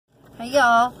Hey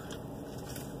y'all,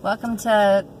 welcome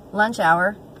to lunch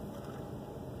hour.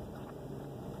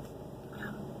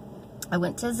 I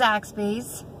went to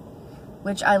Zaxby's,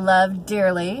 which I love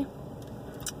dearly.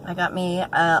 I got me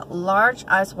a large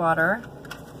ice water.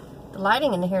 The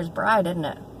lighting in here is bright, isn't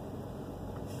it?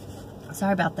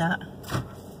 Sorry about that.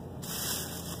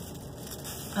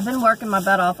 I've been working my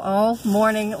butt off all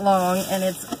morning long, and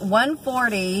it's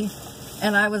 1:40,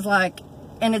 and I was like,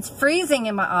 and it's freezing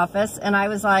in my office, and I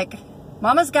was like,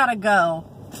 Mama's gotta go.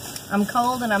 I'm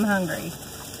cold and I'm hungry.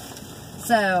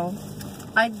 So,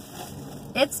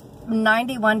 it's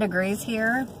 91 degrees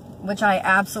here, which I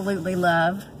absolutely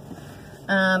love.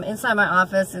 Inside my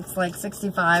office, it's like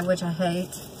 65, which I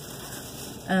hate.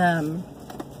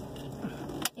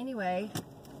 Anyway,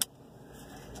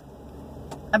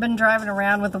 I've been driving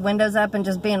around with the windows up and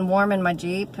just being warm in my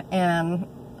Jeep, and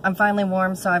I'm finally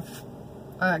warm, so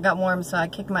got warm, so I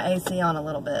kicked my AC on a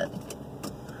little bit.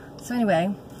 So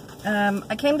anyway,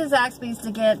 I came to Zaxby's to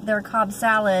get their Cobb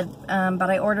salad, but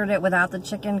I ordered it without the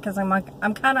chicken because I'm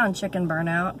kind of on chicken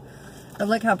burnout. But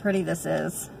look how pretty this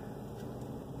is.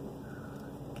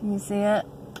 Can you see it?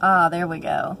 Ah, there we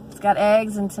go. It's got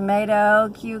eggs and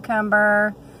tomato,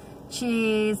 cucumber,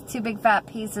 cheese, 2 big fat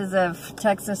pieces of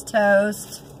Texas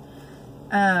toast,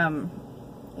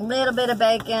 little bit of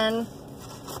bacon,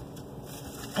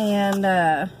 and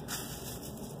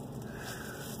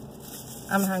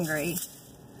I'm hungry.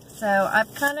 So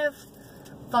I've kind of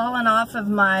fallen off of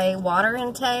my water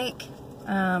intake.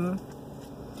 You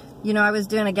know, I was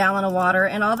doing a gallon of water,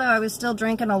 and although I was still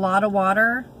drinking a lot of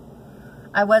water,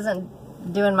 I wasn't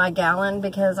doing my gallon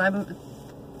because I'm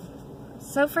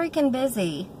so freaking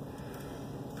busy.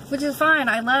 Which is fine,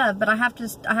 I love, but I have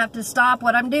to stop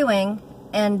what I'm doing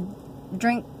and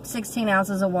drink 16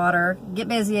 ounces of water, get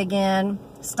busy again,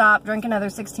 stop, drink another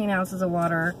 16 ounces of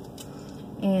water.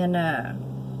 And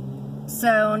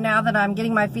so now that I'm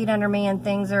getting my feet under me and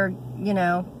things are, you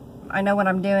know, I know what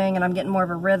I'm doing and I'm getting more of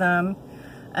a rhythm,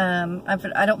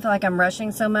 I don't feel like I'm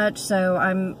rushing so much, so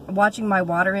I'm watching my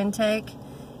water intake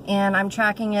and I'm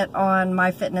tracking it on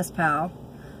MyFitnessPal.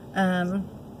 And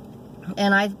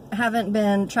I haven't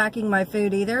been tracking my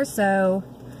food either, so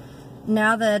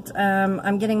now that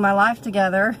I'm getting my life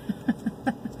together,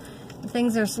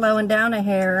 things are slowing down a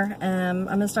hair, I'm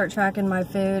going to start tracking my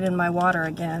food and my water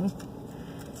again.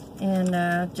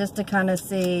 And just to kind of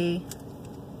see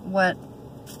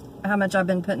how much I've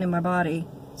been putting in my body.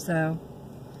 So,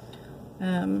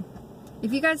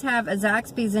 if you guys have a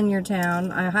Zaxby's in your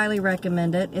town, I highly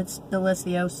recommend it. It's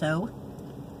delicioso.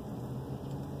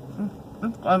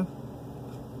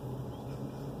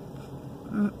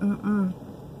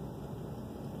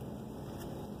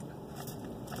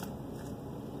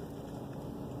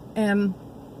 And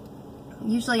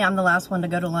usually I'm the last one to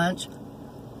go to lunch.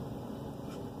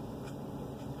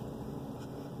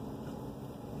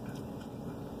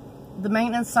 The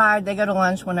maintenance side, they go to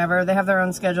lunch whenever. They have their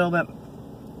own schedule, but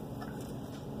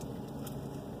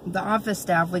the office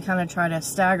staff, we kind of try to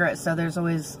stagger it so there's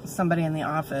always somebody in the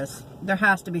office. There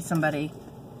has to be somebody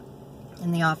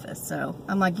in the office. So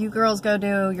I'm like, you girls go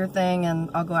do your thing and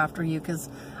I'll go after you because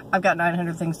I've got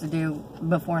 900 things to do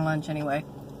before lunch anyway.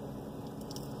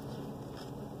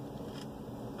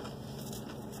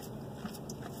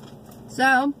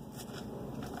 So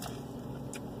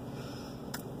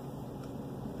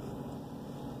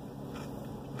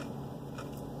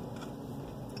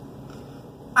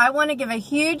I want to give a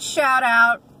huge shout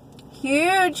out,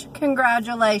 huge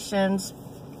congratulations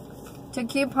to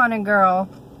Couponing Girl.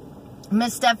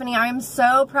 Miss Stephanie, I am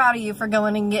so proud of you for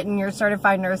going and getting your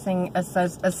certified nursing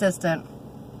assistant.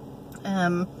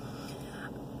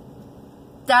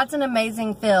 That's an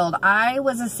amazing field. I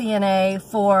was a CNA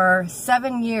for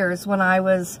 7 years when I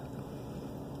was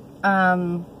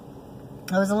in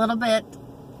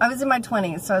my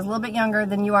 20s, so I was a little bit younger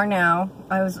than you are now.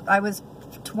 I was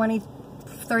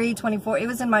 23, 24. It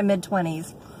was in my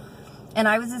mid-20s. And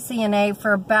I was a CNA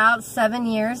for about 7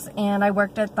 years, and I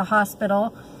worked at the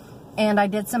hospital, and I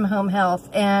did some home health,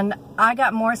 and I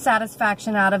got more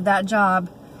satisfaction out of that job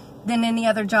than any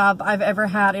other job I've ever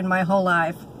had in my whole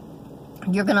life.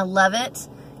 You're gonna love it.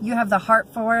 You have the heart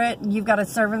for it. You've got a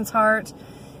servant's heart,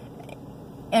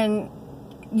 and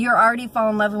you're already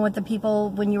falling in love with the people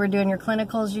when you were doing your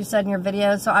clinicals, you said in your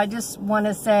video. So I just want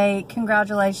to say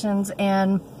congratulations,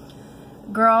 and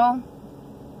girl,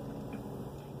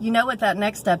 you know what that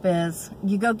next step is.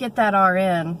 You go get that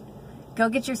RN. Go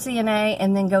get your CNA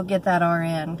and then go get that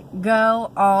RN.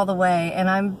 Go all the way. And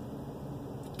I'm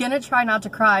going to try not to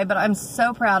cry, but I'm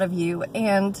so proud of you.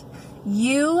 And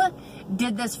you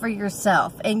did this for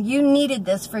yourself. And you needed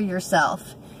this for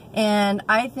yourself. And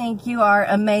I think you are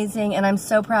amazing, and I'm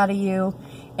so proud of you.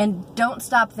 And don't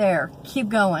stop there. Keep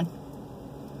going.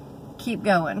 Keep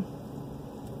going.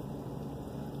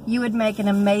 You would make an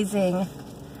amazing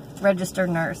registered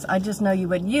nurse. I just know you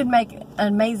would. You'd make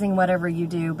amazing whatever you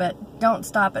do, but don't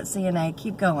stop at CNA.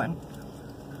 Keep going.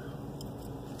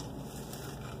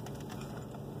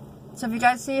 So if you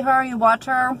guys see her, you watch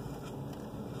her.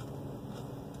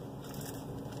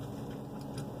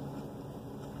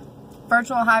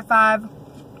 Virtual high five.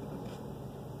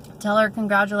 Tell her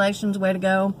congratulations, way to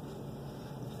go.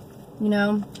 You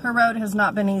know, her road has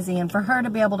not been easy, and for her to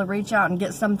be able to reach out and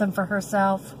get something for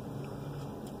herself,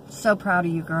 so proud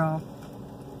of you, girl.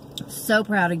 So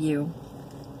proud of you.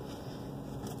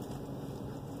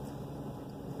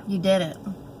 You did it.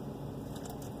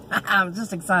 I'm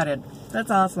just excited.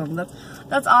 That's awesome.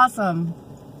 That's awesome.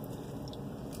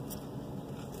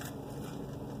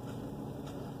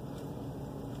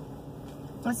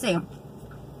 Let's see.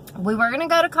 We were going to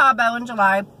go to Cabo in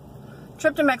July.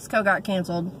 Trip to Mexico got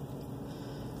canceled.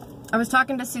 I was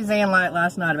talking to Suzanne Light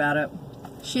last night about it.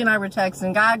 She and I were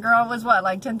texting. Girl, was what,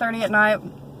 like 10:30 at night?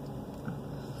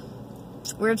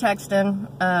 We were texting.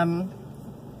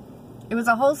 It was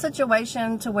a whole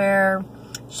situation to where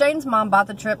Shane's mom bought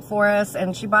the trip for us,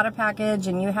 and she bought a package,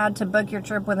 and you had to book your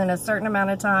trip within a certain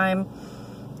amount of time.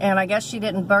 And I guess she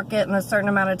didn't book it in a certain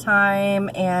amount of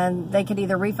time, and they could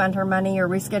either refund her money or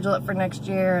reschedule it for next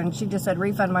year. And she just said,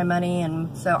 refund my money.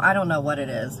 And so I don't know what it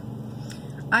is.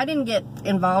 I didn't get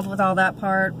involved with all that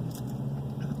part.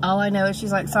 All I know is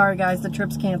she's like, sorry guys, the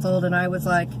trip's canceled. And I was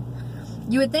like,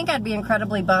 you would think I'd be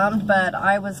incredibly bummed, but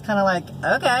I was kind of like,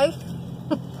 okay.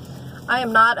 I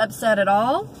am not upset at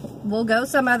all. We'll go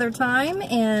some other time.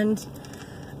 And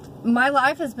my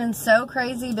life has been so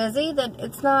crazy busy that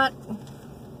it's not...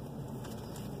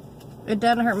 It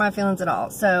doesn't hurt my feelings at all.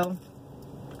 So,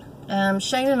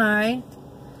 Shane and I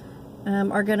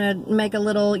are going to make a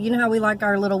little, you know how we like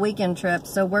our little weekend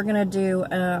trips. So we're going to do,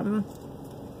 I'm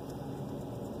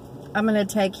going to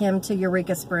take him to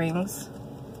Eureka Springs.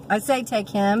 I say take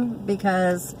him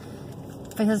because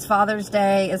his Father's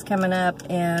Day is coming up,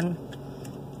 and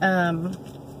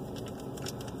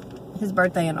his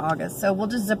birthday in August. So we'll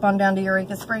just zip on down to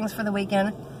Eureka Springs for the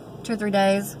weekend, 2 or 3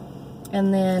 days.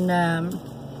 And then,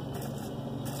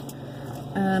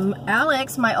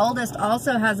 Alex, my oldest,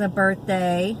 also has a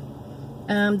birthday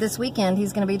this weekend.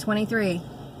 He's going to be 23.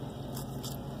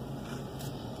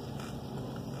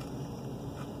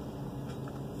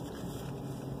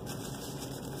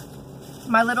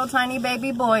 My little tiny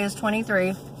baby boy is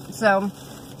 23. So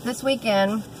this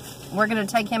weekend, we're going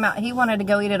to take him out. He wanted to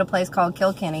go eat at a place called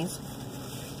Kilkenny's.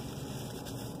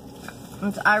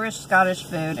 It's Irish-Scottish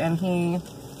food, and he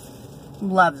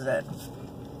loves it.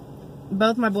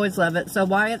 Both my boys love it. So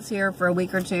Wyatt's here for a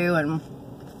week or two, and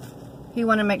he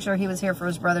wanted to make sure he was here for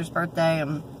his brother's birthday,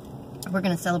 and we're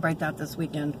going to celebrate that this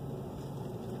weekend.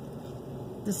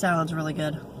 This salad's really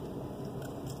good.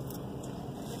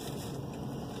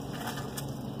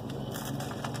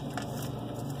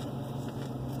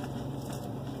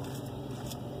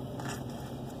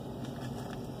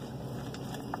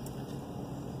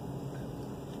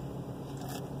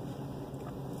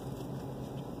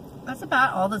 That's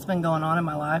about all that's been going on in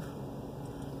my life.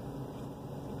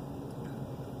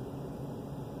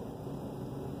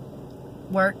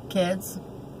 Work, kids,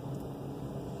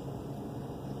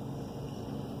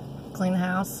 clean the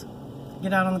house,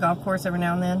 get out on the golf course every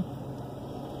now and then.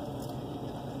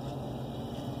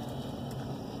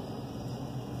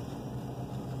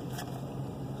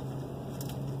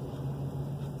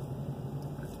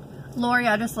 Lori,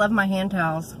 I just love my hand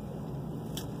towels.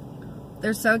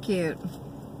 They're so cute.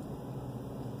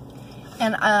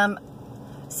 And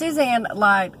Suzanne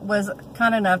Light was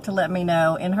kind enough to let me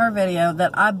know in her video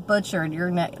that I butchered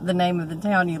the name of the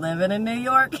town you live in New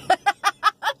York.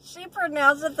 She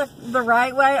pronounced it the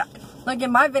right way. Like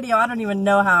in my video, I don't even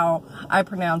know how I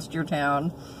pronounced your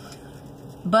town.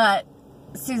 But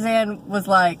Suzanne was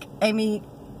like, Amy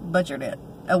butchered it.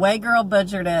 Away girl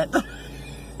butchered it.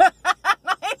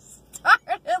 I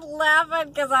started laughing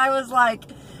because I was like...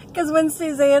 Because when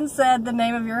Suzanne said the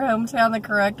name of your hometown the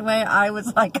correct way, I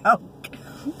was like, oh,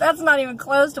 that's not even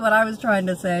close to what I was trying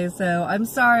to say. So I'm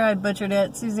sorry I butchered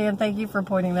it. Suzanne, thank you for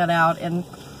pointing that out. And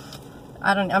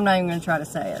I'm not even going to try to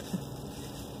say it.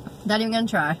 Not even going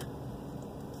to try.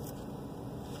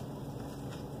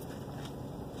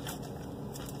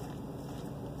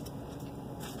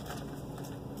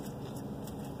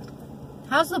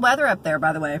 How's the weather up there,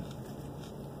 by the way?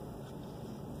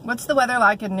 What's the weather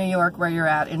like in New York where you're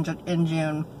at in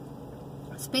June?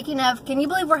 Speaking of, can you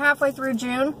believe we're halfway through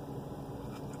June?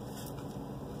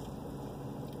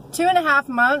 2.5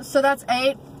 months, so that's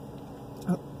 8.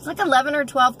 It's like 11 or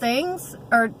 12 things,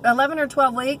 or 11 or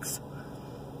 12 weeks.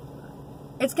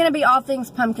 It's going to be all things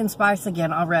pumpkin spice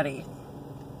again already.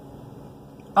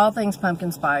 All things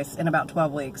pumpkin spice in about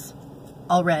 12 weeks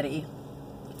already.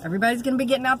 Everybody's going to be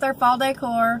getting out their fall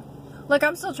decor. Look,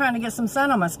 I'm still trying to get some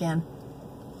sun on my skin.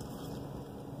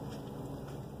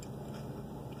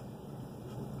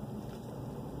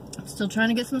 I'm still trying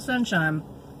to get some sunshine.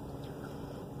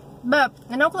 But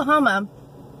in Oklahoma,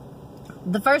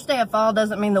 the first day of fall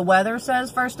doesn't mean the weather says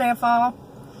first day of fall.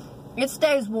 It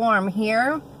stays warm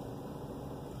here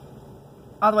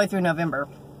all the way through November.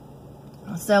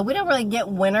 So we don't really get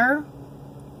winter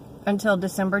until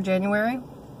December, January.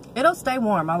 It'll stay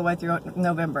warm all the way through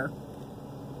November.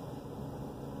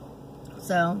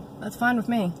 So that's fine with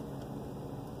me.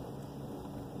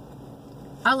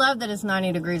 I love that it's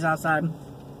 90 degrees outside.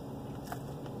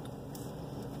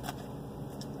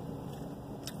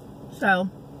 So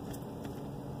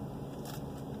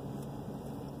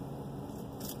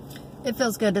it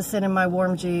feels good to sit in my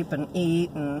warm Jeep and eat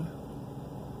and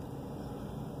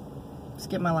just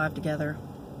get my life together.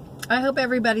 I hope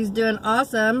everybody's doing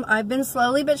awesome. I've been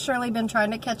slowly but surely been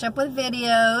trying to catch up with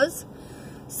videos.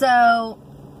 So,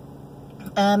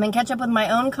 and catch up with my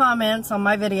own comments on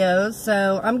my videos.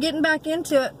 So I'm getting back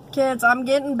into it, kids. I'm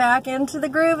getting back into the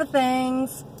groove of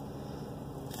things.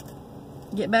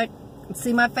 Get back,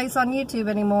 see my face on YouTube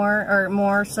anymore, or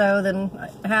more so than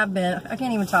I have been. I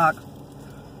can't even talk.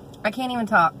 I can't even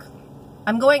talk.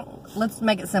 Let's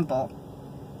make it simple.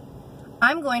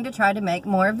 I'm going to try to make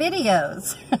more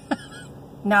videos.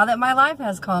 Now that my life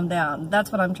has calmed down.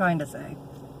 That's what I'm trying to say.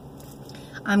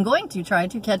 I'm going to try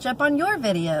to catch up on your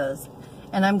videos.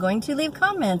 And I'm going to leave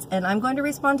comments. And I'm going to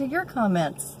respond to your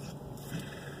comments.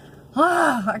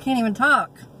 Oh, I can't even talk.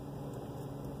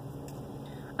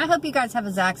 I hope you guys have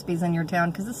a Zaxby's in your town,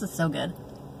 because this is so good.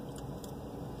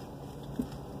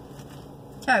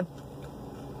 Okay.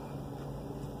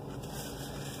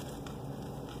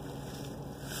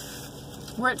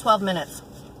 We're at 12 minutes.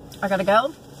 I gotta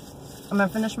go. I'm gonna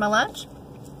finish my lunch.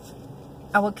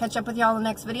 I will catch up with y'all in the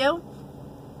next video.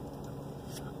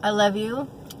 I love you.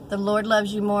 The Lord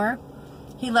loves you more.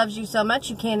 He loves you so much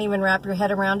you can't even wrap your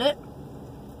head around it.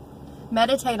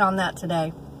 Meditate on that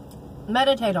today.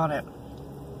 Meditate on it.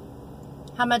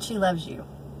 How much He loves you.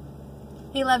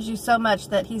 He loves you so much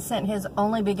that He sent His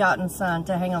only begotten Son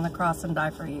to hang on the cross and die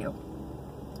for you.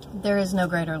 There is no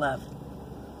greater love.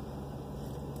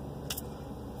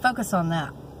 Focus on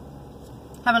that.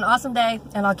 Have an awesome day,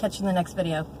 and I'll catch you in the next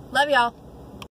video. Love y'all.